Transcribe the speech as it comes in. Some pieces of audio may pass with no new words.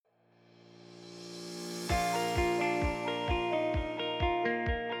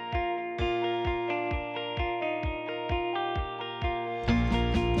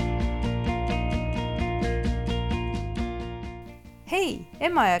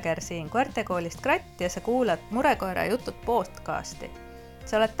Emma Jõger siin koertekoolist Kratt ja sa kuulad Murekoera jutud podcasti.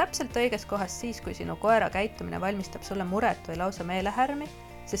 Sa oled täpselt õiges kohas siis, kui sinu koera käitumine valmistab sulle muret või lausa meelehärmi,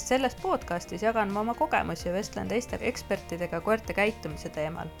 sest selles podcastis jagan ma oma kogemusi ja vestlen teiste ekspertidega koerte käitumise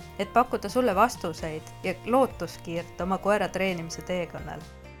teemal, et pakkuda sulle vastuseid ja lootuskiirt oma koera treenimise teekonnal.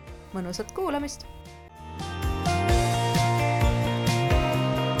 Mõnusat kuulamist!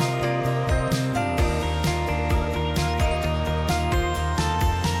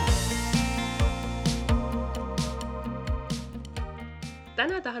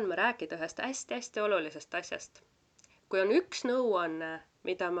 Täna tahan ma rääkida ühest hästi olulisest asjast. Kui on üks nõuanne,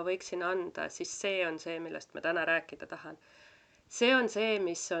 mida ma võiksin anda, siis see on see, millest ma täna rääkida tahan. See on see,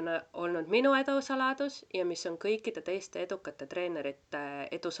 mis on olnud minu edusaladus ja mis on kõikide teiste edukate treenerite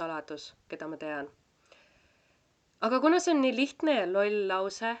edusaladus, keda ma tean. Aga kuna see on nii lihtne ja loll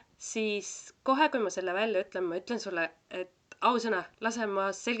lause, siis kohe, kui ma selle välja ütlen, ma ütlen sulle, et ausõna, lase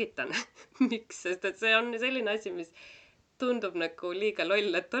ma selgitan, miks, sest et see on selline asi, mis tundub nagu liiga loll,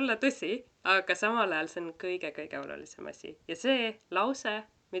 et olla tõsi, aga samal ajal see on kõige olulisem asi. Ja see lause,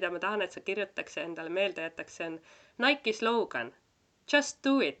 mida ma tahan, et sa kirjutaks ja endale meelde jätaks, see on Nike slogan. Just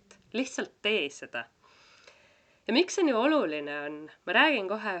do it. Lihtsalt tee seda. Ja miks see nii oluline on? Ma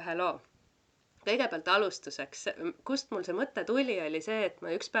räägin kohe ühe loo. Kõigepealt alustuseks, kust mul see mõte tuli, oli see, et ma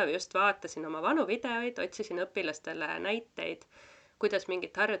üks päev just vaatasin oma vanu videoid, otsisin õpilastele näiteid, kuidas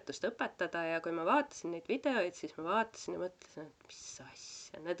mingit harjutust õpetada ja kui ma vaatasin neid videoid, siis ma vaatasin ja mõtlesin, et mis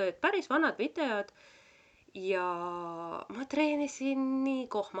asja. Need olid päris vanad videod ja ma treenisin nii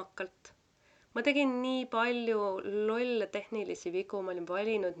kohmakalt. Ma tegin nii palju lolle tehnilisi vigu, ma olin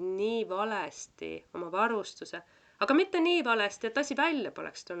valinud nii valesti oma varustuse, aga mitte nii valesti, et asi välja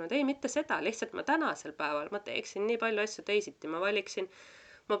poleks tulnud. Ei, mitte seda, lihtsalt ma tänasel päeval, ma teeksin nii palju asju teisiti,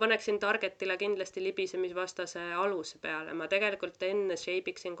 ma paneksin targetile kindlasti libisemisvastase aluse peale. Ma tegelikult enne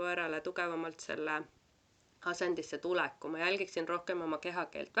shapeiksin koerale tugevamalt selle asendisse tuleku. Ma jälgiksin rohkem oma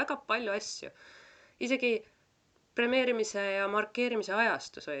kehakeelt. Väga palju asju. Isegi premeerimise ja markeerimise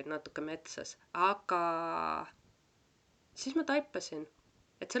ajastus olid natuke metsas. Aga siis ma taipasin,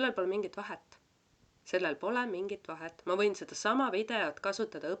 et sellel pole mingit vahet. Sellel pole mingit vahet. Ma võin seda sama videot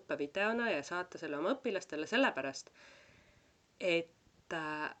kasutada õppevideona ja saata selle oma õpilastele sellepärast, et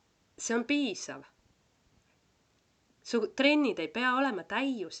see on piisav. Su trennid ei pea olema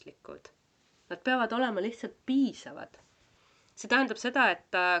täiuslikud. Nad peavad olema lihtsalt piisavad. See tähendab seda,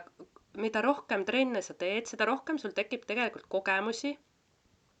 et mida rohkem trenne sa teed, seda rohkem sul tekib tegelikult kogemusi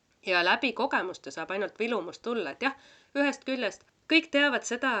ja läbi kogemuste saab ainult vilumust tulla. Et jah, ühest küljest kõik teavad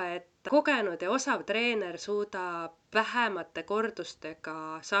seda, et kogenud ja osav treener suudab vähemate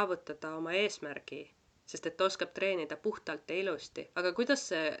kordustega saavutada oma eesmärgi, sest et oskab treenida puhtalt ja ilusti. Aga kuidas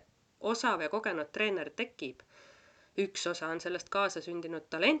see osav ja kogenud treener tekib? Üks osa on sellest kaasasündinud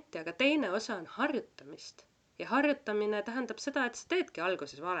talenti, aga teine osa on harjutamist. Ja harjutamine tähendab seda, et sa teedki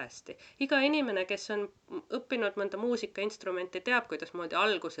alguses valesti. Iga inimene, kes on õppinud mõnda muusikainstrumenti, teab, kuidas moodi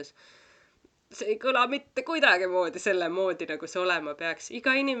alguses. See ei kõla mitte kuidagi moodi selle moodi, nagu see olema peaks.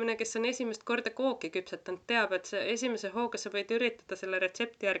 Iga inimene, kes on esimest korda kooki küpsetanud, teab, et see esimese hooga sa võid üritada selle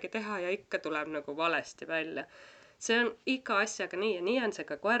retsepti järgi teha ja ikka tuleb nagu valesti välja. See on iga asjaga nii ja nii on see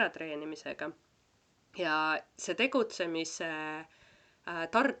ka koera treenimisega. Ja see tegutsemise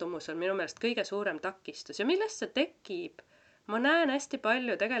tardumus on minu meelest kõige suurem takistus. Ja millest see tekib? Ma näen hästi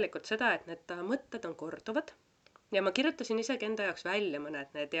palju tegelikult seda, et need mõtted on korduvad. Ja ma kirjutasin isegi enda jaoks välja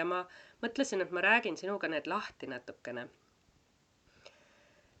mõned need ja ma mõtlesin, et ma räägin sinuga need lahti natukene.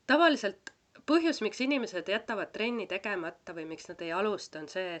 Tavaliselt põhjus, miks inimesed jätavad trenni tegemata või miks nad ei alusta,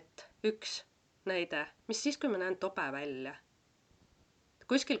 on see, et üks näide, mis siis, kui ma näen tobe välja.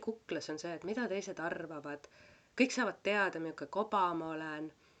 Kuskil kuklas on see, et mida teised arvavad. Kõik saavad teada, milline koba ma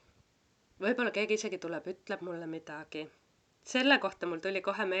olen. Võib-olla keegi isegi tuleb, ütleb mulle midagi. Selle kohta mul tuli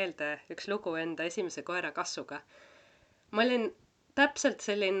kohe meelde üks lugu enda esimese koera Kassuga. Ma olin täpselt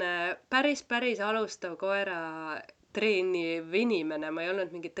selline päris alustav koera treeniv inimene. Ma ei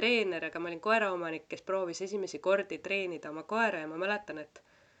olnud mingi treener, aga ma olin koeraomanik, kes proovis esimesi kordi treenida oma koera ja ma mäletan, et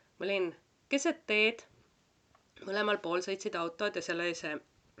ma olin keset teed, mõlemal pool sõitsid autod ja seal oli see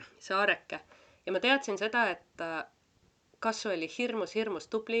saareke. Ja ma teadsin seda, et Kassu oli hirmus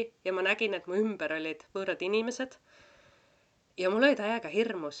tubli ja ma nägin, et mu ümber olid võõrad inimesed. Ja mul oli täiega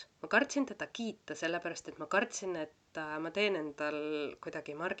hirmus. Ma kartsin teda kiita, sellepärast, et ma kartsin, et ma teen endal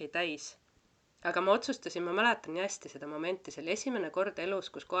kuidagi margi täis. Aga ma otsustasin, ma mäletan nii hästi seda momenti. See oli esimene kord elus,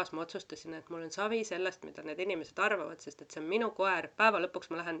 kus kohas ma otsustasin, et mul on savi sellest, mida need inimesed arvavad, sest et see on minu koer. Päeva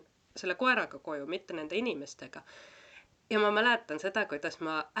lõpuks ma lähen selle koeraga koju, mitte nende inimestega. Ja ma mäletan seda, kuidas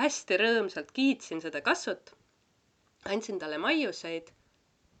ma hästi rõõmsalt kiitsin seda Kassut. Andsin talle maiuseid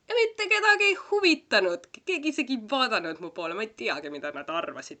ja mitte kedagi ei huvitanud, keegi isegi ei vaadanud mu poole, ma ei teagi, mida nad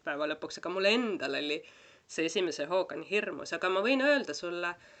arvasid päeva lõpuks, aga mul endal oli see esimese hooga nii hirmus, aga ma võin öelda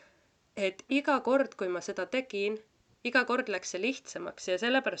sulle, et iga kord, kui ma seda tegin, iga kord läks see lihtsamaks ja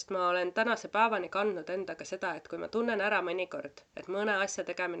sellepärast ma olen tänase päevani kandnud endaga seda, et kui ma tunnen ära mõnikord, et mõne asja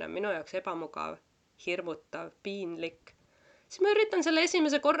tegemine on minu jaoks ebamugav, hirmutav, piinlik, siis ma üritan selle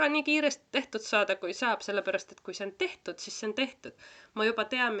esimese korra nii kiiresti tehtud saada, kui saab, sellepärast, et kui see on tehtud, siis see on tehtud. Ma juba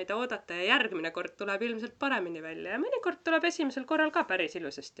tean, mida oodata ja järgmine kord tuleb ilmselt paremini välja ja mõnikord tuleb esimesel korral ka päris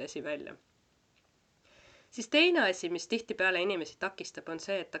ilusasti asi välja. Siis teine asi, mis tihtipeale inimesi takistab, on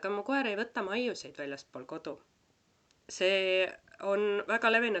see, et aga mu koer ei võta maiuseid väljaspool kodu. See on väga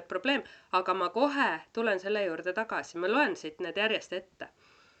levinud probleem, aga ma kohe tulen selle juurde tagasi. Ma loen siit need järjest ette.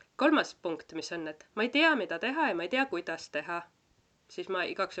 3. punkt, mis on, et ma ei tea, mida teha ja ma ei tea, kuidas teha. Siis ma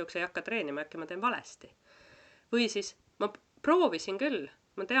igaks juhuks ei hakka treenima, äkki ma teen valesti. Või siis ma proovisin küll,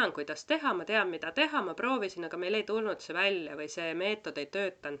 ma tean, kuidas teha, ma tean, mida teha, ma proovisin, aga meil ei tulnud see välja või see meetod ei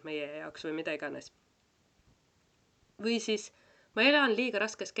töötanud meie jaoks või mida iganes. Või siis ma elan liiga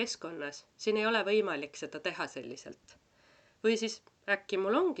raskes keskkonnas, siin ei ole võimalik seda teha selliselt. Või siis äkki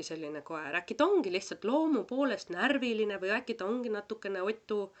mul ongi selline koer, äkki ta ongi lihtsalt loomu poolest närviline või äkki ta ongi natukene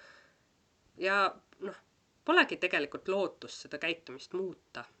otu ja polegi tegelikult lootust seda käitumist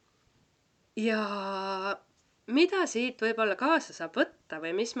muuta. Ja mida siit võib-olla kaasa saab võtta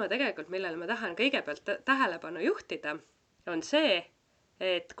või mis ma tegelikult, millele ma tahan kõigepealt tähelepanu juhtida, on see,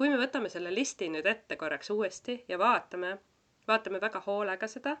 et kui me võtame selle listi nüüd ette korraks uuesti ja vaatame väga hoolega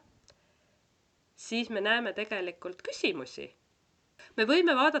seda, siis me näeme tegelikult küsimusi. Me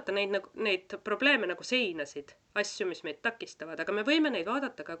võime vaadata neid probleeme nagu seinasid, asju, mis meid takistavad, aga me võime neid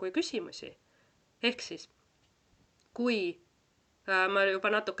vaadata ka kui küsimusi. Ehk siis, kui ma juba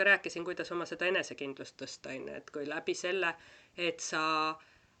natuke rääkisin, kuidas oma seda enesekindlust tõsta, et kui läbi selle, et sa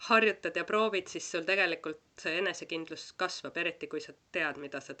harjutad ja proovid, siis sul tegelikult see enesekindlus kasvab, eriti kui sa tead,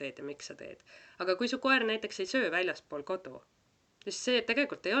 mida sa teed ja miks sa teed. Aga kui su koer näiteks ei söö väljaspool kodu, siis see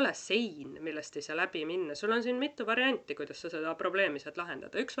tegelikult ei ole sein, millest ei saa läbi minna. Sul on siin mitu varianti, kuidas sa seda probleemi saad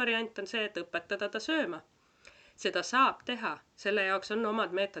lahendada. Üks variant on see, et õpetada ta sööma. Seda saab teha, selle jaoks on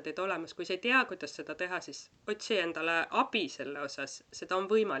omad meetodid olemas. Kui sa ei tea, kuidas seda teha, siis otsi endale abi selle osas, seda on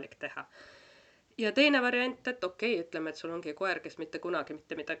võimalik teha. Ja teine variant, et ütleme, et sul ongi koer, kes mitte kunagi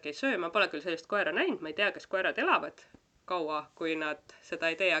mitte midagi ei söö. Ma pole küll sellist koera näinud, ma ei tea, kas koerad elavad kaua, kui nad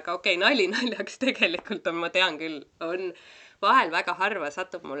seda ei tee, aga naljaks tegelikult on, ma tean küll, on vahel väga harva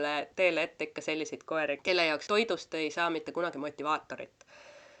satub mulle teele ette ikka selliseid koeri, kelle jaoks toidust ei saa mitte kunagi motivaatorit.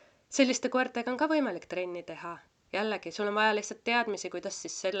 Selliste koertega on ka võimalik trenni teha. Jällegi, sul on vaja lihtsalt teadmisi, kuidas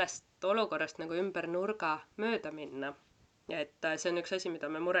siis sellest olukorrast nagu ümber nurga mööda minna. Ja et see on üks asi, mida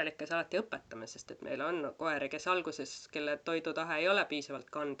me murelikes alati õpetame, sest et meil on koeri, kes alguses, kelle toidutahe ei ole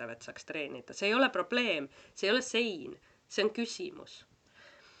piisavalt kandev, et saaks treenida. See ei ole probleem, see ei ole sein, see on küsimus.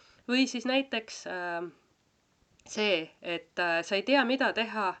 Või siis näiteks see, et sa ei tea, mida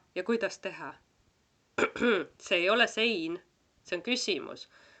teha ja kuidas teha. See ei ole sein, see on küsimus.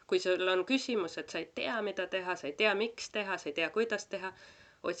 Kui sul on küsimus, et sa ei tea, mida teha, sa ei tea, miks teha, sa ei tea, kuidas teha,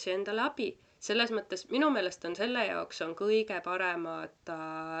 otsi endale abi. Selles mõttes minu meelest on selle jaoks on kõige paremad,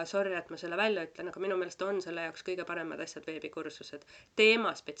 sorry, et ma selle välja ütlen, aga minu meelest on selle jaoks kõige paremad asjad veebikursused,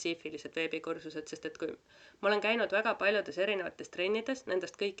 teemaspetsiifilised veebikursused, sest et kui ma olen käinud väga paljudes erinevates trennides,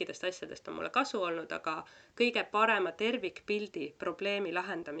 nendest kõikidest asjadest on mulle kasu olnud, aga kõige parema tervikpildi probleemi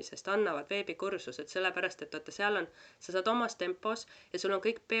lahendamisest annavad veebikursused, sellepärast, et seal on, sa saad omas tempos ja sul on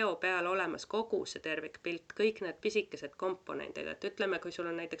kõik peo peal olemas kogu see tervikpilt, kõik need pisikesed komponendid, et ütleme, kui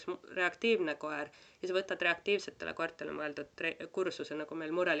sul on näiteks reaktiivne koer ja sa võtad reaktiivsetele koertele mõeldud kursuse, nagu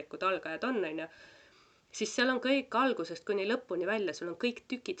meil murelikud algajad on, siis seal on kõik algusest kuni lõpuni välja, sul on kõik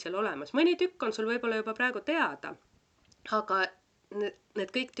tükid seal olemas. Mõni tükk on sul võib-olla juba praegu teada, aga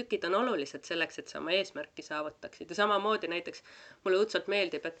need kõik tükid on olulised selleks, et sa oma eesmärki saavutaksid. Ja samamoodi näiteks mulle õudselt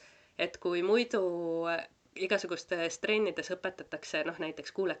meeldib, et kui muidu igasugustes trennides õpetatakse,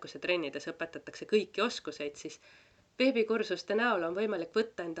 näiteks kuulekuse trennides õpetatakse kõiki oskuseid, siis veebikursuste näol on võimalik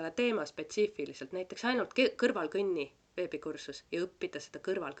võtta endale teema spetsiifiliselt, näiteks ainult kõrvalkõnni veebikursus ja õppida seda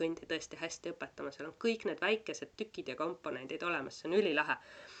kõrvalkõndi tõesti hästi õpetama. Seal on kõik need väikesed tükid ja komponendid olemas, see on ülilahe.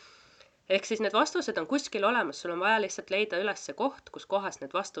 Ehk siis need vastused on kuskil olemas, sul on vaja lihtsalt leida üles see koht, kus kohas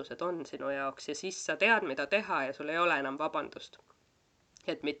need vastused on sinu jaoks ja siis sa tead, mida teha ja sul ei ole enam vabandust,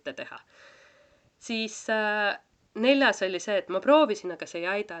 et mitte teha. Siis 4. oli see, et ma proovisin, aga see ei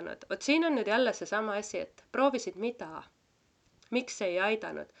aidanud. Siin on nüüd jälle seesama asi, et proovisid mida? Miks see ei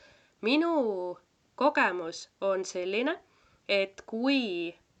aidanud? Minu kogemus on selline, et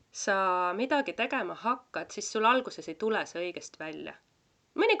kui sa midagi tegema hakkad, siis sul alguses ei tule see õigesti välja.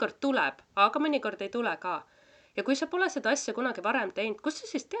 mõnikord tuleb, aga mõnikord ei tule ka. Ja kui sa pole seda asja kunagi varem teinud, kust sa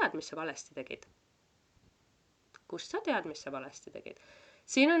siis tead, mis sa valesti tegid? Kust sa tead, mis sa valesti tegid?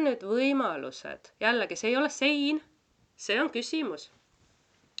 Siin on nüüd võimalused. Jällegi, see ei ole sein, see on küsimus.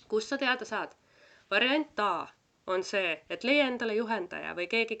 Kust sa teada saad? Variant A on see, et leia endale juhendaja või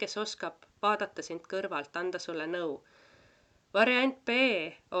keegi, kes oskab vaadata sind kõrvalt, anda sulle nõu. Variant B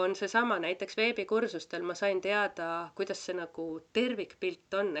on seesama, näiteks veebikursustel ma sain teada, kuidas see nagu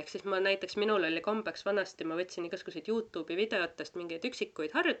tervikpilt on. Ehk siis minul oli kombeks vanasti, ma võtsin igasuguseid YouTube'i videotest mingeid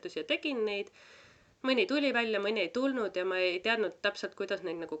üksikuid harjutusi ja tegin neid. Mõni tuli välja, mõni ei tulnud ja ma ei teadnud täpselt, kuidas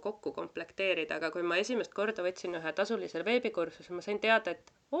neid nagu kokku komplekteerida. Aga kui ma esimest korda võtsin ühe tasulisel veebikursuse, ma sain teada, et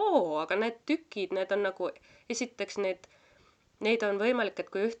aga need tükid, need on nagu, esiteks neid on võimalik,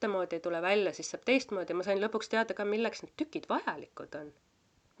 et kui ühtemoodi ei tule välja, siis saab teistmoodi. Ma sain lõpuks teada ka, milleks need tükid vajalikud on.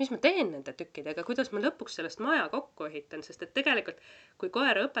 Mis ma teen nende tükkidega, kuidas ma lõpuks sellest maja kokku ehitan, sest et tegelikult, kui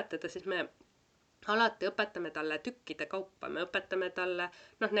koera õpetada, siis me alati õpetame talle tükkide kaupa. Me õpetame talle,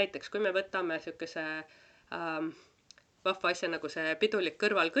 näiteks kui me võtame sihukese vahva asja nagu see pidulik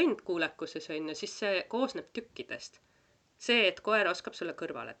kõrvalkõnd kuulekuses on ja siis see koosneb tükkidest. See, et koer oskab sulle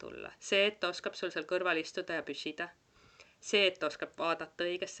kõrvale tulla, see, et ta oskab sul seal kõrval istuda ja püsida, see, et ta oskab vaadata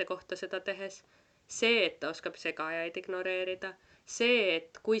õigesse kohta seda tehes, see, et ta oskab segajaid ignoreerida, see,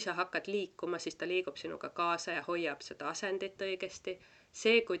 et kui sa hakkad liikuma, siis ta liigub sinuga kaasa ja hoiab seda asendit õigesti,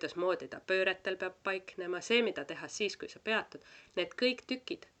 see, kuidas moodi ta pööretel peab paiknema, see, mida teha siis, kui sa peatud, need kõik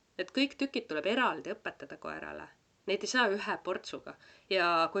tükid tuleb eraldi õpetada koerale. Neid ei saa ühe portsuga.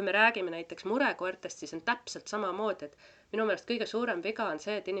 Ja kui me räägime näiteks murekoertest, siis on täpselt samamoodi, et minu meelest kõige suurem viga on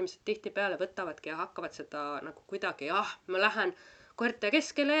see, et inimesed tihtipeale võtavadki ja hakkavad seda nagu kuidagi, ma lähen koerte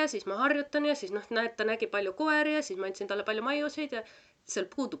keskele ja siis ma harjutan ja siis näed, ta nägi palju koeri ja siis ma andsin talle palju maiuseid ja seal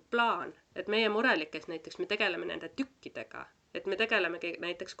puudub plaan. Et meie murelikes näiteks me tegeleme nende tükkidega, et me tegelemegi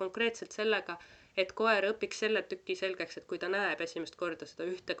näiteks konkreetselt sellega, et koer õpiks selle tüki selgeks, et kui ta näeb esimest korda seda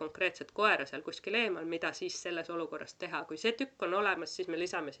ühte konkreetset koera seal kuskil eemal, mida siis selles olukorras teha. Kui see tükk on olemas, siis me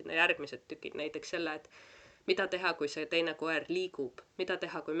lisame sinna järgmised tükid, näiteks selle, et mida teha, kui see teine koer liigub, mida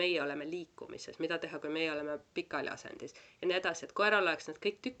teha, kui meie oleme liikumises, mida teha, kui meie oleme pikali asendis ja nii edasi, et koeral oleks need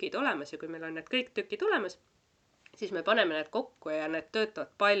kõik tükid olemas ja kui meil on need kõik tükid olemas, siis me paneme need kokku ja need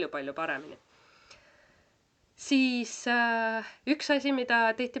töötavad palju-palju paremini. Siis üks asi,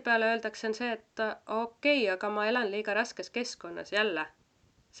 mida tihtipeale öeldakse, on see, et okei, aga ma elan liiga raskes keskkonnas. Jälle,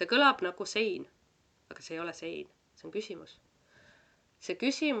 see kõlab nagu sein, aga see ei ole sein, see on küsimus. See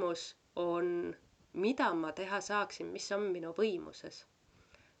küsimus on, mida ma teha saaksin, mis on minu võimuses.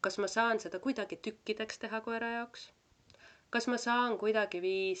 Kas ma saan seda kuidagi tükkideks teha koera jaoks? Kas ma saan kuidagi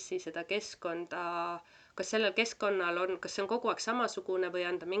viisi seda keskkonda, kas sellel keskkonnal on, kas see on kogu aeg samasugune või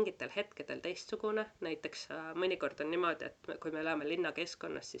on ta mingitel hetkedel teistsugune? Näiteks mõnikord on niimoodi, et kui me elame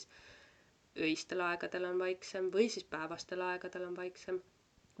linnakeskkonnas, siis öistel aegadel on vaiksem või siis päevastel aegadel on vaiksem.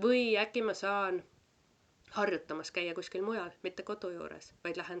 Või äkki ma saan harjutamas käia kuskil mujal, mitte kodu juures,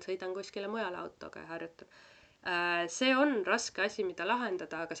 vaid lähen sõidan kuskile mujale autoga ja harjutan. See on raske asi, mida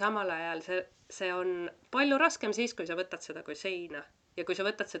lahendada, aga samal ajal see on palju raskem siis, kui sa võtad seda kui seina. Ja kui sa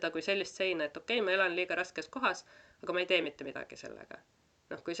võtad seda kui sellist seina, et okei, ma elan liiga raskes kohas, aga ma ei tee mitte midagi sellega.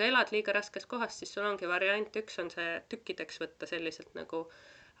 Kui sa elad liiga raskes kohas, siis sul ongi variant, üks on see tükkideks võtta selliselt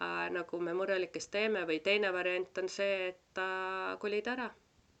nagu me murelikes teeme, või teine variant on see, et kolid ära.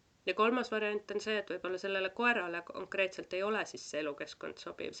 Ja kolmas variant on see, et võib-olla sellele koerale konkreetselt ei ole siis see elukeskkond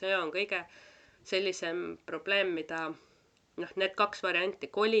sobiv. See on kõige sellisem probleem, mida need kaks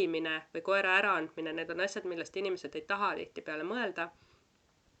varianti, kolimine või koera äraandmine, need on asjad, millest inimesed ei taha tihtipeale mõelda.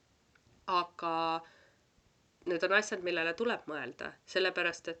 Aga need on asjad, millele tuleb mõelda,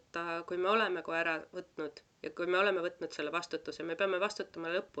 sellepärast, et kui me oleme koera võtnud ja kui me oleme võtnud selle vastutuse, me peame vastutama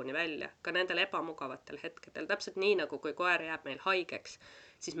lõpuni välja, ka nendel ebamugavatel hetkedel. Täpselt nii, nagu kui koer jääb meil haigeks,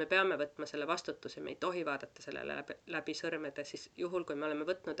 siis me peame võtma selle vastutuse, me ei tohi vaadata sellele läbi sõrmede, siis juhul, kui me oleme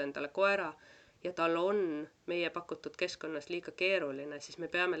võtnud endale koera ja tal on meie pakutud keskkonnas liiga keeruline, siis me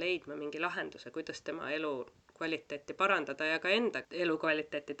peame leidma mingi lahenduse, kuidas tema elukvaliteeti parandada ja ka enda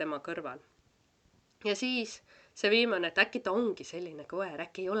elukvaliteeti tema kõrval. Ja siis see viimane, et äkki ta ongi selline koer,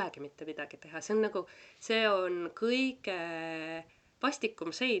 äkki ei olegi mitte midagi teha. See on kõige vastikum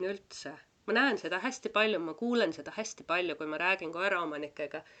sein üldse. Ma näen seda hästi palju, ma kuulen seda hästi palju, kui ma räägin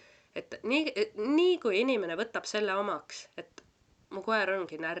koeraomanikega. Et nii kui inimene võtab selle omaks, et mu koer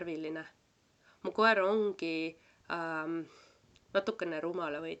ongi närviline, mu koer ongi natukene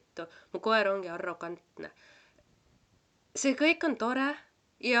rumalavõitu, mu koer ongi arrogantne. See kõik on tore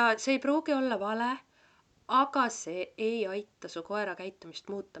ja see ei pruugi olla vale, aga see ei aita su koera käitumist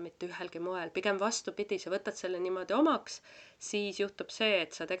muuta mitte ühelgi moel. Pigem vastupidi, sa võtad selle niimoodi omaks, siis juhtub see,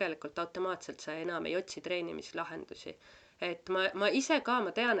 et sa tegelikult automaatselt sa enam ei otsi treenimislahendusi. Et ma ise ka, ma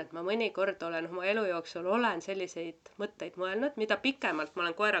tean, et ma mõnikord olen oma elu jooksul olen selliseid mõtteid mõelnud, mida pikemalt ma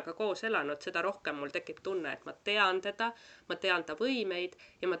olen koeraga koos elanud, seda rohkem mul tekib tunne, et ma tean teda, ma tean ta võimeid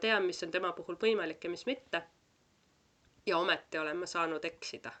ja ma tean, mis on tema puhul võimalik ja mis mitte. Ja ometi olen ma saanud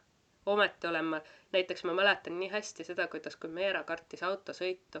eksida. Ometi olen ma, näiteks ma mäletan nii hästi seda, kuidas kui Meera kartis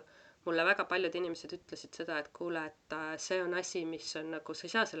autosõitu, mulle väga paljud inimesed ütlesid seda, et kuule, et see on asi, mis on nagu, sa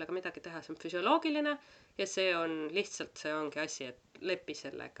ei saa sellega midagi teha, see on füsioloogiline ja see on lihtsalt, see ongi asi, et lepi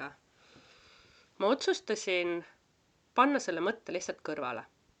sellega. Ma otsustasin panna selle mõtte lihtsalt kõrvale.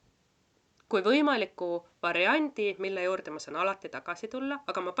 Kui võimaliku variandi, mille juurde ma saan alati tagasi tulla,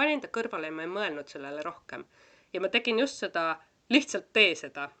 aga ma panin ta kõrvale ja ma ei mõelnud sellele rohkem. Ja ma tegin just seda, lihtsalt tee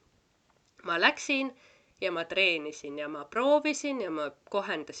seda. Ma läksin ja ma treenisin ja ma proovisin ja ma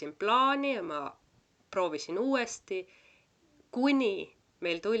kohendasin plaani ja ma proovisin uuesti, kuni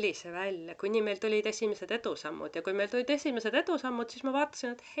meil tuli see välja, kuni meil tulid esimesed edusammud. Ja kui meil tulid esimesed edusammud, siis ma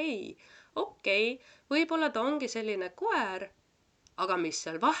vaatasin, et hei, okei, võib-olla ta ongi selline koer, aga mis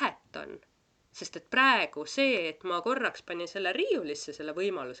seal vahet on? Sest et praegu see, et ma korraks panin selle riiulisse, selle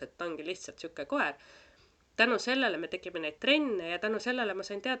võimalus, et ta ongi lihtsalt siuke koer, tänu sellele me tegime neid trenne ja tänu sellele ma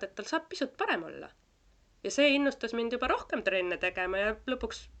sain teada, et tal saab pisut parem olla. Ja see innustas mind juba rohkem trenne tegema ja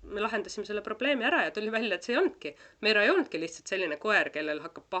lõpuks me lahendasime selle probleemi ära ja tuli välja, et see ei olnudki. Meera ei olnudki lihtsalt selline koer, kellel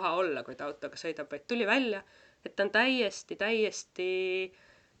hakkab paha olla, kui ta autoga sõidab, vaid tuli välja, et ta on täiesti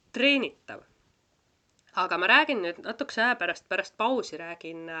treenitav. Aga ma räägin nüüd natukese aja pärast pausi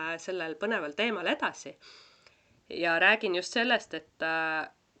räägin sellel põneval teemal edasi. Ja räägin just sellest, et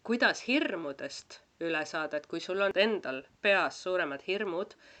kuidas hirmudest üle saada, et kui sul on endal peas suuremad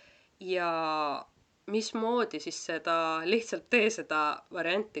hirmud ja mismoodi siis seda lihtsalt tee seda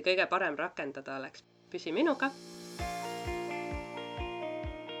varianti kõige parem rakendada oleks. Püsi minuga.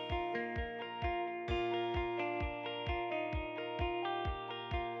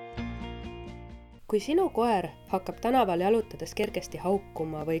 Kui sinu koer hakkab tänaval jalutades kergesti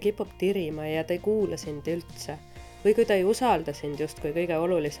haukuma või kipub tirima ja ta ei kuula sind üldse, või kui ta ei usalda sind justkui kõige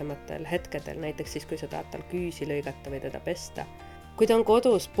olulisematel hetkedel, näiteks siis, kui sa tahad tal küüsi lõigata või teda pesta, kui ta on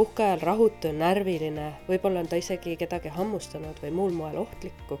kodus puhkeajal rahutu ja närviline, võib-olla on ta isegi kedagi hammustanud või muul moel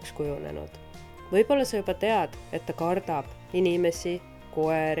ohtlikuks kujunenud. Võib-olla sa juba tead, et ta kardab inimesi,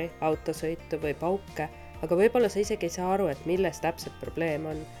 koeri, autosõitu või pauke, aga võib-olla sa isegi ei saa aru, et milles täpselt probleem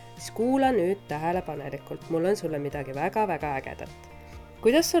on. Siis kuula nüüd tähelepanelikult, mul on sulle midagi väga-väga ägedat.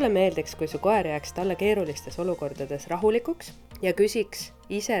 Kuidas sulle meeldiks, kui su koer jääks talle keerulistes olukordades rahulikuks ja küsiks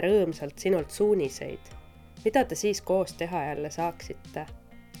ise rõõmsalt sinult suuniseid? Mida te siis koos teha jälle saaksite?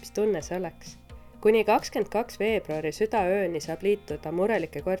 Mis tunne see oleks? Kuni 22. veebruari südaööni saab liituda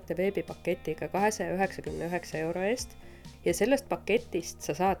murelike koerte veebipaketiga 299 € eest ja sellest paketist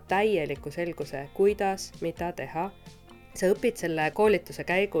sa saad täieliku selguse, kuidas, mida teha. Sa õpid selle koolituse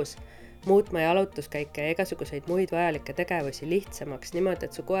käigus muutma jalutuskäike ja igasuguseid muid vajalikke tegevusi lihtsamaks niimoodi,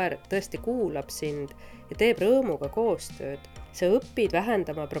 et su koer tõesti kuulab sind ja teeb rõõmuga koostööd. Sa õpid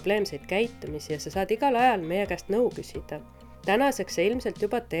vähendama probleemseid käitumisi ja sa saad igal ajal meie käest nõu küsida. Tänaseks sa ilmselt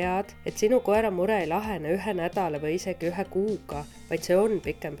juba tead, et sinu koera mure ei lahene 1 nädala või isegi 1 kuuga, vaid see on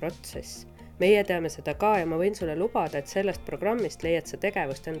pikem protsess. Meie teame seda ka ja ma võin sulle lubada, et sellest programmist leiad sa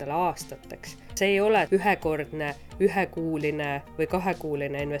tegevust endale aastateks. See ei ole ühekordne, 1-kuuline või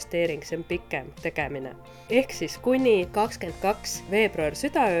 2-kuuline investeering, see on pikem tegemine. Ehk siis kuni 22. veebruar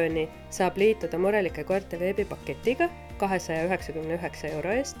südaööni saab liituda murelike koerte veebipaketiga 299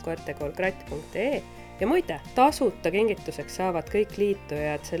 € eest koertekoolkratt.ee ja muide, tasuta kingituseks saavad kõik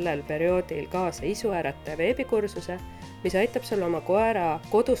liitujad sellel perioodil kaasa isuärataja veebikursuse, mis aitab sul oma koera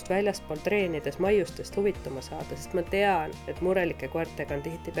kodust väljaspool treenides maiustest huvituma saada, sest ma tean, et murelike koertega on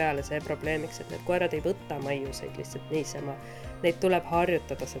tihtipeale see probleemiks, et need koerad ei võta maiuseid lihtsalt niisama. Neid tuleb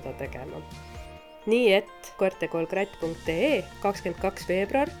harjutada seda tegema. Nii et koertekoolkratt.ee 22.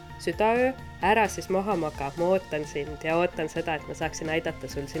 veebruar, südaöö, ära siis maha maga, ma ootan sind ja ootan seda, et ma saaksin aidata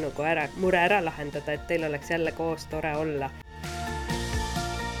sul sinu koera mure ära lahendada, et teil oleks jälle koos tore olla.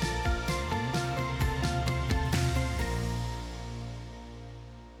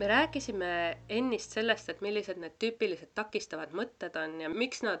 Me rääkisime ennist sellest, et millised need tüüpilised takistavad mõtted on ja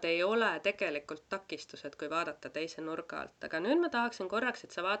miks nad ei ole tegelikult takistused, kui vaadata teise nurga alt. Aga nüüd ma tahaksin korraks,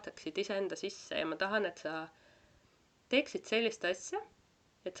 et sa vaataksid iseenda sisse ja ma tahan, et sa teeksid sellist asja,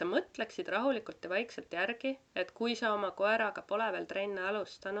 et sa mõtleksid rahulikult ja vaikselt järgi, et kui sa oma koeraga pole veel trenne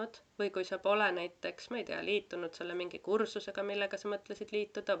alustanud või kui sa pole näiteks, ma ei tea, liitunud selle mingi kursusega, millega sa mõtlesid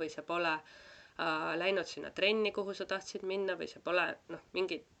liituda või sa pole läinud sinna trenni, kuhu sa tahtsid minna või sa pole,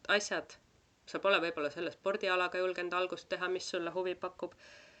 mingid asjad, sa pole võib-olla selle spordialaga julgenud algust teha, mis sulle huvi pakub,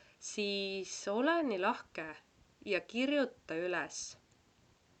 siis ole nii lahke ja kirjuta üles,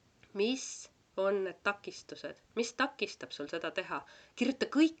 mis on need takistused, mis takistab sul seda teha. Kirjuta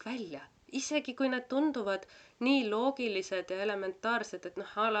kõik välja, isegi kui need tunduvad nii loogilised ja elementaarsed, et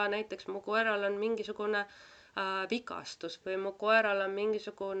näiteks mu koeral on mingisugune vigastus või mu koeral on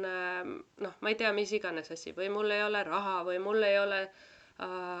mingisugune, ma ei tea, mis iganes asi, või mul ei ole raha või mul ei ole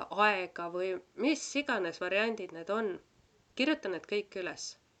aega või mis iganes variandid need on. Kirjuta need kõik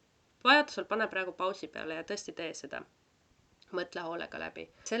üles. Vajadusel pane praegu pausi peale ja tõesti tee seda. Mõtle hoolega läbi.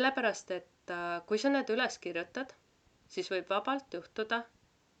 Sellepärast, et kui sa need üles kirjutad, siis võib vabalt juhtuda,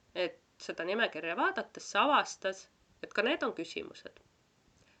 et seda nimekirja vaadates sa avastas, et ka need on küsimused.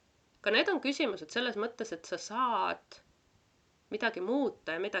 Ka need on küsimused selles mõttes, et sa saad midagi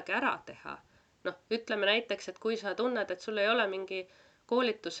muuta ja midagi ära teha. Ütleme näiteks, et kui sa tunned, et sul ei ole mingi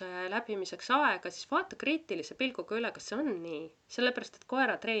koolituse läbimiseks aega, siis vaata kriitilise pilguga üle, kas see on nii. Sellepärast, et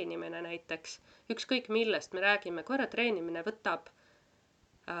koera treenimine näiteks, ükskõik millest me räägime, koera treenimine võtab,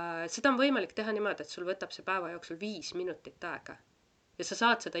 seda on võimalik teha niimoodi, et sul võtab see päeva jooksul 5 minutit aega. Ja sa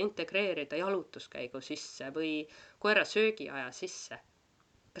saad seda integreerida jalutuskäigu sisse või koera söögiaja sisse.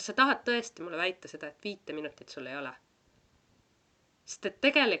 Kas sa tahad tõesti mulle väita seda, et 5 minutit sul ei ole? Sest et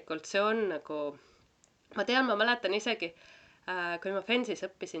tegelikult see on nagu, ma mäletan isegi, kui ma Fensis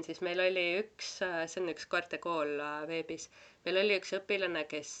õppisin, siis meil oli see on üks koertekool veebis, meil oli üks õpilane,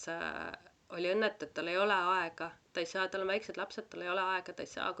 kes oli õnnetu, et tal ei ole aega, ta ei saa, tal on väiksed lapsed, tal ei ole aega, ta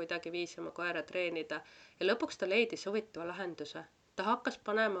ei saa kuidagi viisi oma koera treenida ja lõpuks ta leidis huvitava lahenduse. Ta hakkas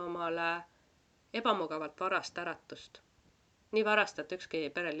panema omale ebamugavalt varast äratust. Nii varast, et ükski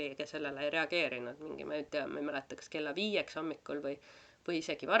pereliige sellele ei reageerinud mingi, ma ei mäleta, kas kella 5 hommikul või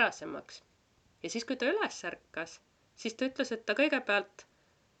isegi varasemaks. Ja siis, kui ta üles ärkas, siis ta ütles, et ta kõigepealt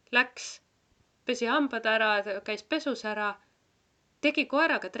läks, pesi hambad ära, käis pesus ära, tegi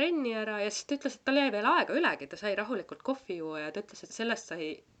koeraga trenni ära ja siis ta ütles, et tal jäi veel aega ülegi, ta sai rahulikult kohvi juua ja ta ütles, et sellest sai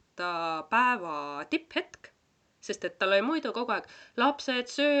ta päeva tipphetk, sest et tal oli muidu kogu aeg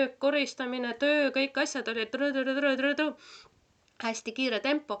lapsed, söök, koristamine, töö, kõik asjad olid hästi kiire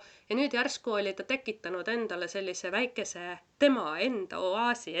tempo ja nüüd järsku oli ta tekitanud endale sellise väikese tema enda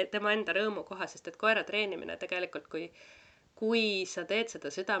oaasi, tema enda rõõmukoha, sest et koera treenimine tegelikult, kui sa teed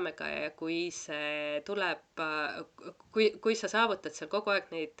seda südamega ja kui see tuleb, kui sa saavutad seal kogu aeg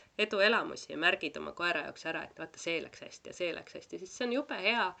neid eduelamusi ja märgid oma koera jaoks ära, et vaata, see läks hästi ja see läks hästi, siis see on jube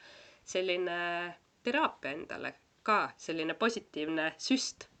hea selline teraapia endale ka, selline positiivne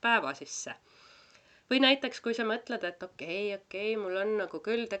süst päeva sisse. Või näiteks, kui sa mõtled, et okei, mul on nagu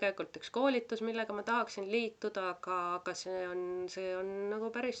küll tegelikult üks koolitus, millega ma tahaksin liituda, aga see on nagu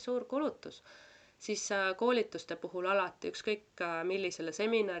päris suur kulutus. Siis koolituste puhul alati ükskõik millisele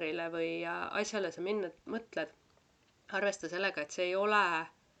seminarile või asjale sa mõtled, arvesta sellega, et see ei ole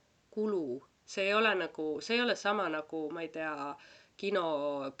kulu. See ei ole sama nagu, ma ei tea,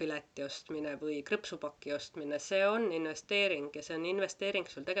 kinopileti ostmine või krõpsupaki ostmine, see on investeering ja see on investeering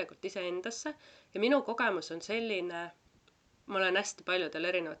sul tegelikult iseendasse ja minu kogemus on selline, ma olen hästi paljudel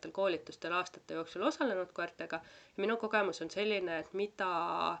erinevatel koolitustel aastate jooksul osalenud koertega ja minu kogemus on selline, et mida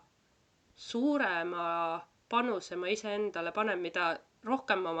suurema panuse ma iseendale panen, mida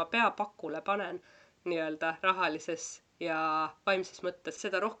rohkem oma peapakule panen nii-öelda rahalises ja vaimses mõttes,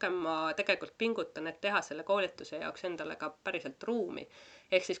 seda rohkem ma tegelikult pingutan, et teha selle koolituse jaoks endale ka päriselt ruumi.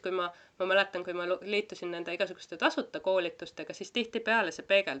 Ehk siis, kui ma mäletan, kui ma liitusin nende igasuguste tasuta koolitustega, siis tihtipeale see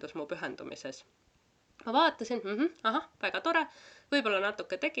peegeldus mu pühendumises. Ma vaatasin, väga tore, võib-olla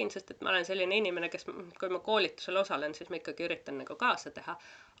natuke tegin, sest et ma olen selline inimene, kes, kui ma koolitusel osalen, siis ma ikkagi üritan nagu kaasa teha.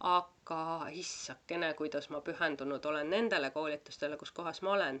 Aga issakene, kuidas ma pühendunud olen nendele koolitustele, kus kohas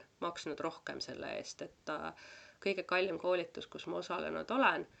ma olen maksnud rohkem selle eest, et kõige kallim koolitus, kus ma osalenud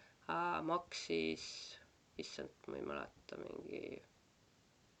olen, maksis, ma ei mäleta,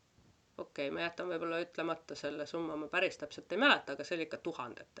 ma jätan võib-olla ütlemata selle summa, ma päris täpselt ei mäleta, aga see oli ikka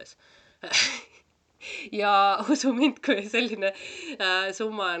tuhandetes. Ja usu mind, kui selline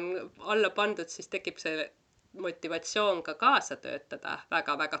summa on alla pandud, siis tekib see motivatsioon ka kaasa töötada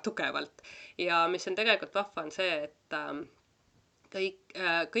väga-väga tugevalt. Ja mis on tegelikult vahva on see, et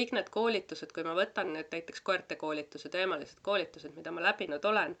kõik need koolitused, kui ma võtan need näiteks koerte koolituse, teemalised koolitused, mida ma läbinud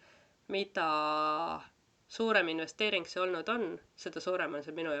olen, mida suurem investeering see olnud on, seda suurem on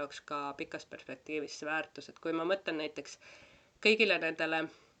see minu jaoks ka pikas perspektiivis see väärtus. Et kui ma mõtlen näiteks kõigile nendele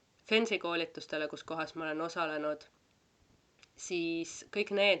Fensi koolitustele, kus kohas ma olen osalenud, siis kõik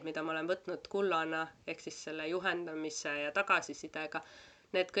need, mida ma olen võtnud kullana, ehk siis selle juhendamise ja tagasisidega,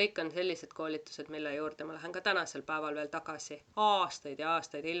 Need kõik on sellised koolitused, mille juurde ma lähen ka tänasel päeval veel tagasi. Aastaid ja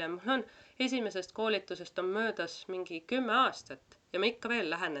aastaid hiljem. Mul on esimesest koolitusest on möödas mingi 10 aastat ja ma ikka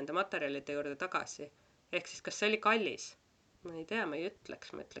veel lähen nende materjalide juurde tagasi. Ehk siis, kas see oli kallis? Ma ei tea, ma ei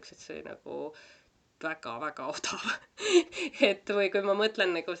ütleks, et see oli nagu väga-väga odav. Või kui ma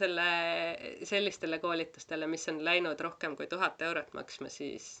mõtlen nagu sellistele koolitustele, mis on läinud rohkem kui 1000 eurot maksma,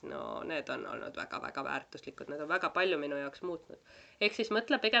 siis no need on olnud väga-väga väärtuslikud. Need on väga palju minu jaoks muutnud. Ehk siis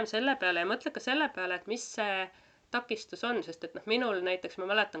mõtle pigem selle peale ja mõtle ka selle peale, et mis see takistus on, sest et minul näiteks ma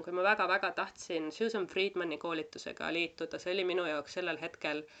mäletan, kui ma väga-väga tahtsin Susan Friedmani koolitusega liituda, see oli minu jaoks sellel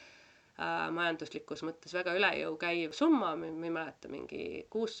hetkel majanduslikus mõttes väga üle jõu käiv summa, ma ei mäleta, mingi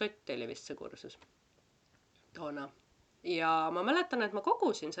 6 sotti oli vist see kursus toona. Ja ma mäletan, et ma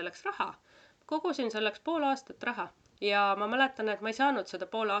kogusin selleks raha. Kogusin selleks pool aastat raha. Ja ma mäletan, et ma ei saanud seda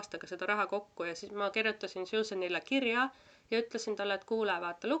poole aastaga seda raha kokku ja siis ma kirjutasin Susanile kirja ja ütlesin talle, et kuule,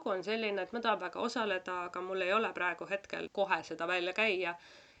 vaata, lugu on selline, et ma tahan väga osaleda, aga mul ei ole praegu hetkel kohe seda välja käia.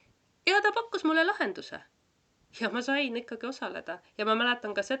 Ja ta pakkus mulle lahenduse. Ja ma sain ikkagi osaleda. Ja ma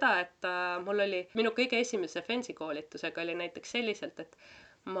mäletan ka seda, et mul oli minu kõige esimese Fensi koolitusega oli näiteks selliselt, et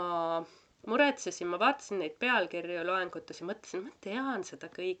ma muretsesin, ma vaatasin neid pealkirju loengutes ja mõtlesin, ma tean seda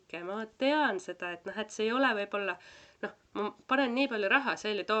kõike, ma tean seda, et see ei ole võib-olla, ma panen nii palju raha,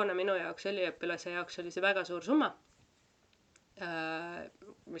 see oli toona minu jaoks, üliõpilase jaoks oli see väga suur summa.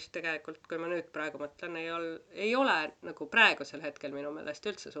 Mis tegelikult, kui ma nüüd praegu mõtlen, ei ole nagu praegusel hetkel minu meelest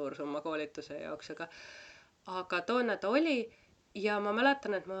üldse suur summa koolituse jaoks, aga toona ta oli ja ma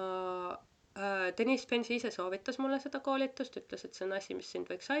mäletan, et Deniss Pensi ise soovitas mulle seda koolitust, ütles, et see on asi, mis sind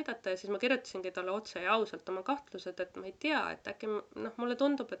võiks aidata ja siis ma kirjutasingi talle otse ja ausalt oma kahtlused, et ma ei tea, et äkki mulle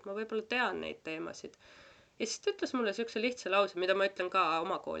tundub, et ma võib-olla tean neid teemasid. Ja siis ta ütles mulle siukse lihtsa lause, mida ma ütlen ka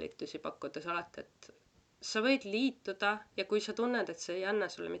oma koolitusi pakkudes alati, et sa võid liituda ja kui sa tunned, et see ei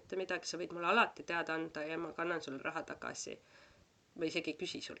anna sulle mitte midagi, sa võid mulle alati teada anda ja ma kannan sulle raha tagasi või isegi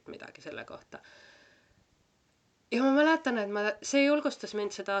küsi sult midagi selle kohta. Ja ma mäletan, et see julgustas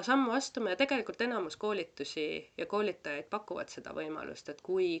mind seda sammu astuma ja tegelikult enamus koolitusi ja koolitajaid pakuvad seda võimalust, et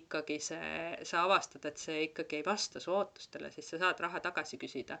kui ikkagi sa avastad, et see ikkagi ei vasta su ootustele, siis sa saad raha tagasi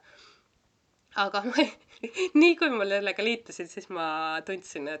küsida. Aga nii kui ma sellega liitusin, siis ma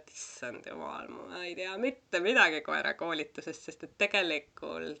tundsin, et issand jumal, ma ei tea mitte midagi koera koolitusest, sest et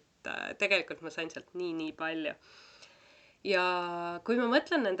tegelikult ma sain sealt nii palju. Ja kui ma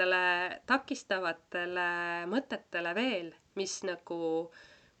mõtlen nendele takistavatele mõtetele veel, mis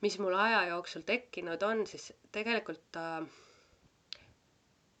mul aja jooksul tekkinud on, siis tegelikult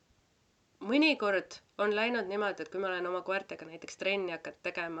mõnikord on läinud niimoodi, et kui ma olen oma koertega näiteks trenni hakanud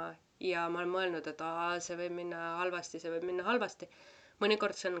tegema ja ma olen mõelnud, et see võib minna halvasti,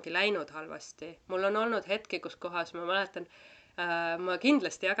 mõnikord see ongi läinud halvasti. Mul on olnud hetki, kus kohas ma mäletan, ma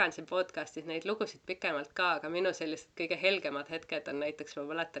kindlasti jagan siin podcastis neid lugusid pikemalt ka, aga minu sellised kõige helgemad hetked on näiteks, ma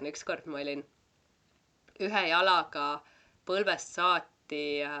mäletan ükskord ma olin ühe jalaga põlvest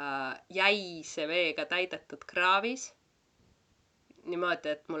saati jäise veega täidetud kraavis. Niimoodi,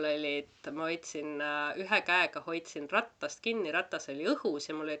 et ma hoidsin ühe käega hoidsin rattast kinni, ratas oli õhus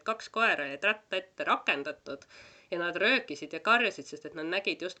ja mul olid 2 koera ja ratta ette rakendatud. Ja nad röökisid ja karjusid, sest et nad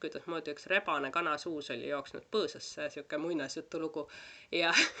nägid just, kuidas moodi üks rebane kana suus oli jooksnud põõsasse, siuke muinasjutu lugu.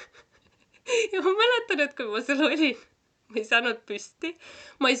 Ja ma mäletan, et kui ma seal olin, ma ei saanud püsti,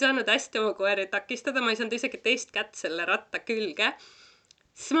 ma ei saanud hästi oma koeri takistada, ma ei saanud isegi teist kätt selle ratta külge.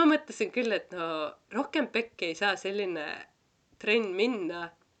 Siis ma mõtlesin küll, et rohkem pekki ei saa selline trenn minna.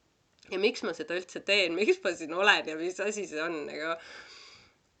 Ja miks ma seda üldse teen, miks ma siin olen ja mis asi see on,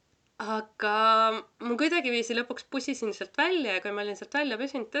 Aga ma kuidagi viisi lõpuks pusisin sealt välja ja kui ma olin sealt välja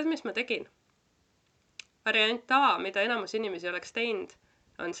püsinud, tead, mis ma tegin? Variant A, mida enamus inimesi oleks teinud,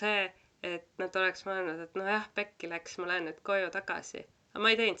 on see, et nad oleks mõelnud, et jah, pekki läks, ma lähen nüüd koju tagasi. Aga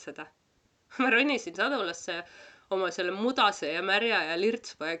ma ei teinud seda. Ma ronisin sadulasse oma selle mudase ja märja ja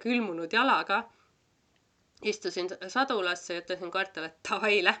lirtsva ja külmunud jalaga. Istusin sadulasse ja ütlesin koertele, et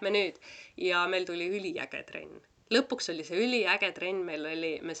davai, lähme nüüd. Ja meil tuli üliäge trenn. Lõpuks oli see üliäge trenn,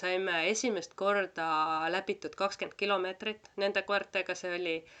 me saime esimest korda läbitud 20 kilomeetrit nende koertega, see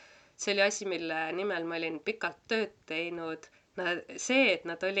oli asi, mille nimel ma olin pikalt tööd teinud. See, et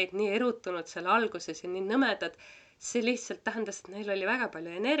nad olid nii erutunud seal alguses ja nii nõmedad, see lihtsalt tähendas, et neil oli väga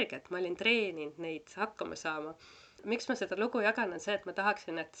palju energiat, ma olin treeninud neid hakkama saama. Miks ma seda lugu jagan on see, et ma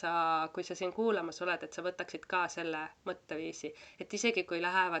tahaksin, et kui sa siin kuulamas oled, et sa võtaksid ka selle mõtteviisi, et isegi kui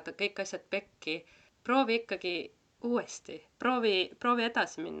lähevad kõik asjad pekki, proovi ikkagi uuesti, proovi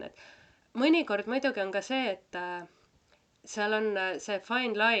edasi minna. Mõnikord muidugi on ka see, et seal on see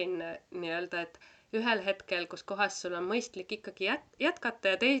fine line nii-öelda, et ühel hetkel, kus kohas sul on mõistlik ikkagi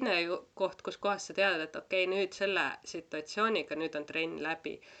jätkata ja teine koht, kus kohas sa tead, et okei, nüüd selle situatsiooniga, nüüd on trenn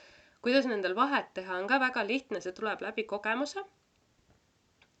läbi. Kuidas nendel vahet teha, on ka väga lihtne, see tuleb läbi kogemuse.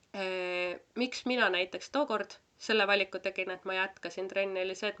 Miks mina näiteks tookord selle valiku tegin, et ma jätkasin trenni,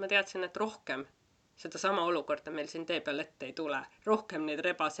 oli see, et ma teadsin, et rohkem seda sama olukorda meil siin tee peal ette ei tule. Rohkem neid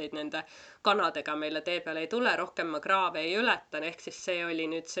rebaseid nende kanadega meile tee peal ei tule, rohkem ma kraave ei ületan, ehk siis see oli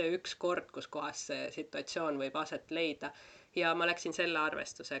nüüd see üks kord, kus kohas see situatsioon võib aset leida. Ja ma läksin selle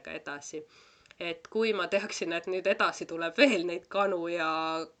arvestusega edasi. Et kui ma teaksin, et nüüd edasi tuleb veel neid kanu ja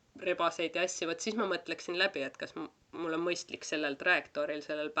rebaseid ja asju, siis ma mõtleksin läbi, et kas mul on mõistlik sellel trajektooril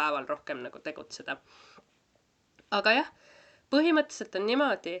sellel päeval rohkem nagu tegutseda. Aga jah, põhimõtteliselt on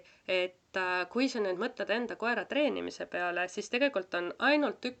niimoodi, et kui sa nüüd mõtled enda koera treenimise peale, siis tegelikult on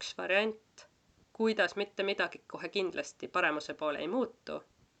ainult üks variant, kuidas mitte midagi kohe kindlasti paremuse poole ei muutu.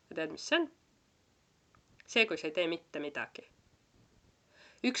 Ja tead, mis see on? See, kui sa ei tee mitte midagi.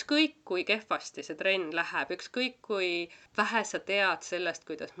 Ükskõik kui kehvasti see trenn läheb, ükskõik kui vähe sa tead sellest,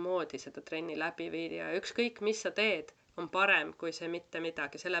 kuidas moodi seda trenni läbi viia, ükskõik mis sa teed, on parem kui see mitte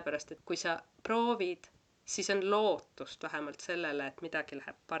midagi, sellepärast, et kui sa proovid, siis on lootust vähemalt sellele, et midagi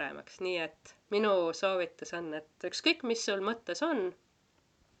läheb paremaks. Nii et minu soovitus on, et ükskõik mis sul mõttes on,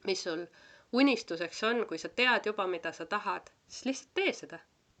 mis sul unistuseks on, kui sa tead juba, mida sa tahad, siis lihtsalt tee seda.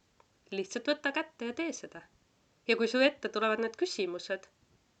 Lihtsalt võta kätte ja tee seda. Ja kui su ette tulevad need küsimused,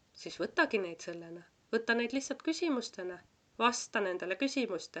 siis võtagi neid sellena. Võta neid lihtsalt küsimustena, vasta nendele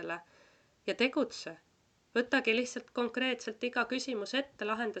küsimustele ja tegutse. Võtagi lihtsalt konkreetselt iga küsimus ette,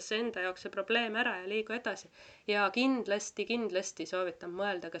 lahendas see enda jaoks see probleem ära ja liigu edasi. Ja kindlasti soovitan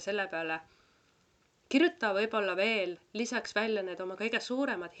mõelda ka selle peale. Kirjuta võib-olla veel lisaks välja need oma kõige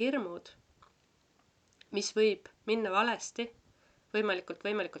suuremad hirmud, mis võib minna valesti,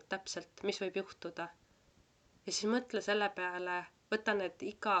 võimalikult täpselt, mis võib juhtuda. Ja siis mõtle selle peale, võta need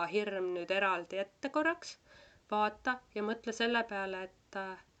iga hirm nüüd eraldi ette korraks, vaata ja mõtle selle peale, et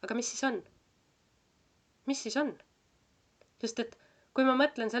aga mis siis on? Mis siis on? Sest et kui ma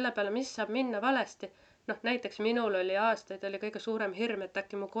mõtlen selle peale, mis saab minna valesti, näiteks minul oli aastaid kõige suurem hirm, et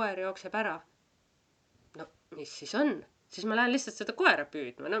äkki mu koer jookseb ära. No mis siis on? Siis ma lähen lihtsalt seda koera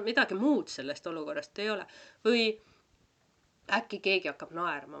püüdma, midagi muud sellest olukorrast ei ole. Või äkki keegi hakkab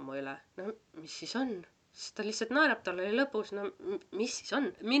naerma mu üle. No mis siis on? Sest ta lihtsalt naerab, tal oli lõbus, mis siis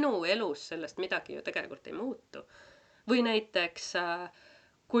on? Minu elus sellest midagi ju tegelikult ei muutu. Või näiteks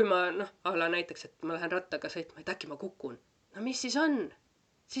kui ma, näiteks, et ma lähen rattaga sõitma, et äkki ma kukun. No mis siis on?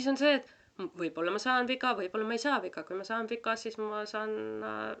 Siis on see, et võib-olla ma saan viga, võib-olla ma ei saa viga. Kui ma saan viga, siis ma saan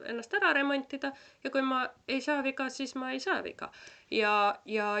ennast ära remontida. Ja kui ma ei saa viga, siis ma ei saa viga.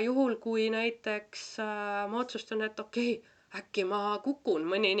 Ja juhul, kui näiteks ma otsustan, et okei, äkki ma kukun.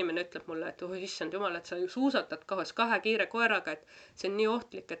 Mõni inimene ütleb mulle, et issand jumal, et sa ju suusatad kohas 2 kiire koeraga, et see on nii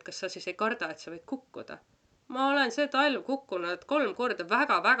ohtlik, et kas sa siis ei karda, et sa võid kukkuda. Ma olen see talv kukkunud 3 korda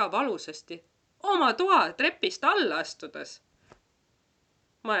väga valusasti oma toa trepist alla astudes.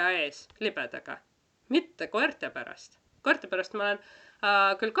 Maja ees libedaga. Mitte koerte pärast. Koerte pärast ma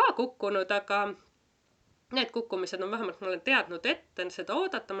olen küll ka kukkunud, aga need kukkumised on vähemalt, ma olen teadnud ette seda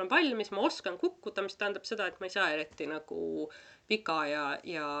oodata, ma olen valmis, ma oskan kukkuda, mis tähendab seda, et ma ei saa eriti nagu viga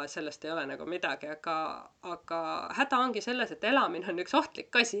ja sellest ei ole nagu midagi, aga häda ongi selles, et elamine on üks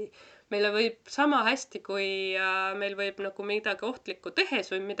ohtlik asi. Meile võib sama hästi, kui meil võib nagu midagi ohtlikku tehes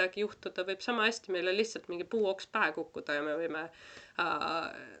või midagi juhtuda, võib sama hästi meile lihtsalt mingi puuoks pähe kukkuda ja me võime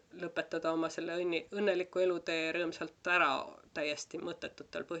lõpetada oma selle õnneliku elutee rõõmsalt ära täiesti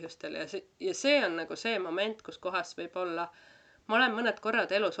mõttetutel põhjustel. Ja see on nagu see moment, kus kohas võib olla, ma olen mõned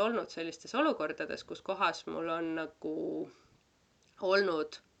korrad elus olnud sellistes olukordades, kus kohas mul on nagu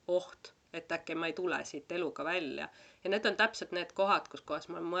olnud oht, et äkki ma ei tule siit eluga välja. Ja need on täpselt need kohad, kus kohas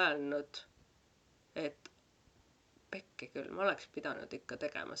ma olen mõelnud, et pekki küll, ma oleks pidanud ikka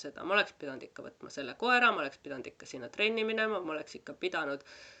tegema seda. Ma oleks pidanud ikka võtma selle koera, ma oleks pidanud ikka sinna trenni minema, ma oleks ikka pidanud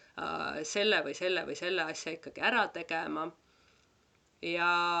selle või selle asja ikkagi ära tegema. Ja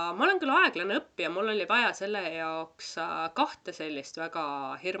ma olen küll aeglane õppija, mul oli vaja selle jaoks 2 sellist väga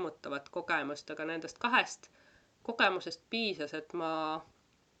hirmutavat kogemust, aga nendest 2 kogemusest piisas, et ma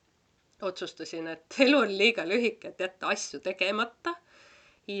otsustasin, et elu on liiga lühike, et jätta asju tegemata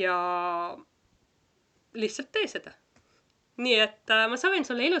ja lihtsalt tee seda. Nii et ma soovin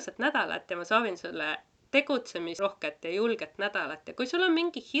sulle ilusat nädalat ja ma soovin sulle tegutsemisrohket ja julget nädalat. Ja kui sul on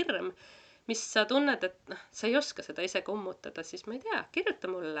mingi hirm, mis sa tunned, et sa ei oska seda ise kummutada, siis ma ei tea, kirjuta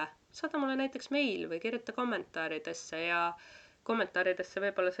mulle, saada mulle näiteks meil või kirjuta kommentaaridesse ja kommentaaridesse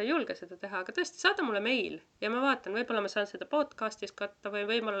võib-olla sa ei julge seda teha, aga tõesti, saada mulle meil ja ma vaatan, võib-olla ma saan seda podcastis katta või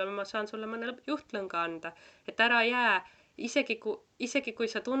võib-olla ma saan sulle mõne juhtlõnga anda, et ära jää, isegi kui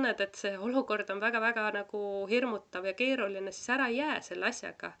sa tunned, et see olukord on väga-väga nagu hirmutav ja keeruline, siis ära jää selle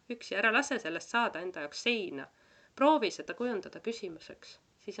asjaga üksi, ära lase sellest saada enda jaoks seina. Proovi seda kujundada küsimuseks,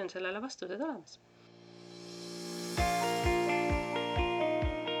 siis on sellele vastused olemas.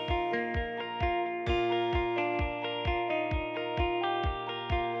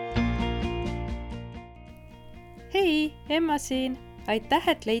 Hei, Emma siin! Aitäh,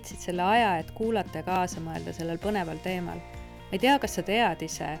 et leidsid selle aja, et kuulata ja kaasa mõelda sellel põneval teemal. Ma ei tea, kas sa tead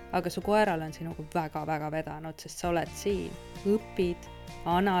ise, aga su koeral on sinuga väga-väga vedanud, sest sa oled siin, õpid,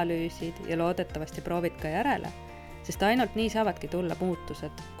 analüüsid ja loodetavasti proovid ka järele, sest ainult nii saavadki tulla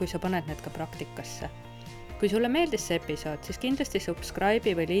muutused, kui sa paned need ka praktikasse. Kui sulle meeldis see episood, siis kindlasti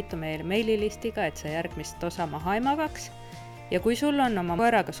subscribe'i või liitu meile meililistiga, et sa järgmist osa maha ei magaks. Ja kui sul on oma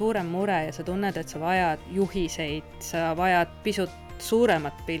koeraga suurem mure ja sa tunned, et sa vajad juhiseid, sa vajad pisut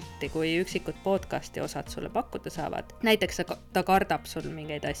suuremat pilti, kui üksikud podcasti osad sulle pakkuda saavad. Näiteks ta kardab sul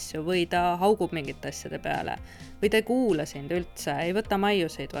mingeid asju või ta haugub mingite asjade peale või ta ei kuula sind üldse, ei võta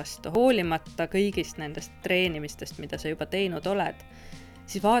maiuseid vastu, hoolimata kõigist nendest treenimistest, mida sa juba teinud oled.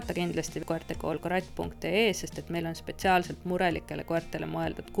 Siis vaata kindlasti koertekoolkoratt.ee, sest et meil on spetsiaalselt murelikele koertele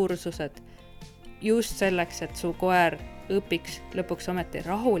mõeldud kursused just selleks, et su koer õpiks lõpuks ometi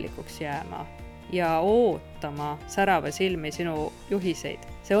rahulikuks jääma ja ootama särava silmi sinu juhiseid.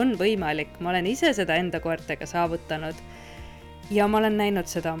 See on võimalik, ma olen ise seda enda koertega saavutanud ja ma olen näinud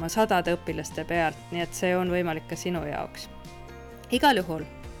seda oma 100 õpilaste pealt, nii et see on võimalik ka sinu jaoks. Igal juhul,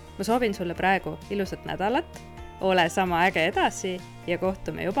 ma soovin sulle praegu ilusat nädalat, ole sama äge edasi ja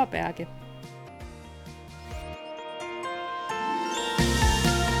kohtume juba peagi.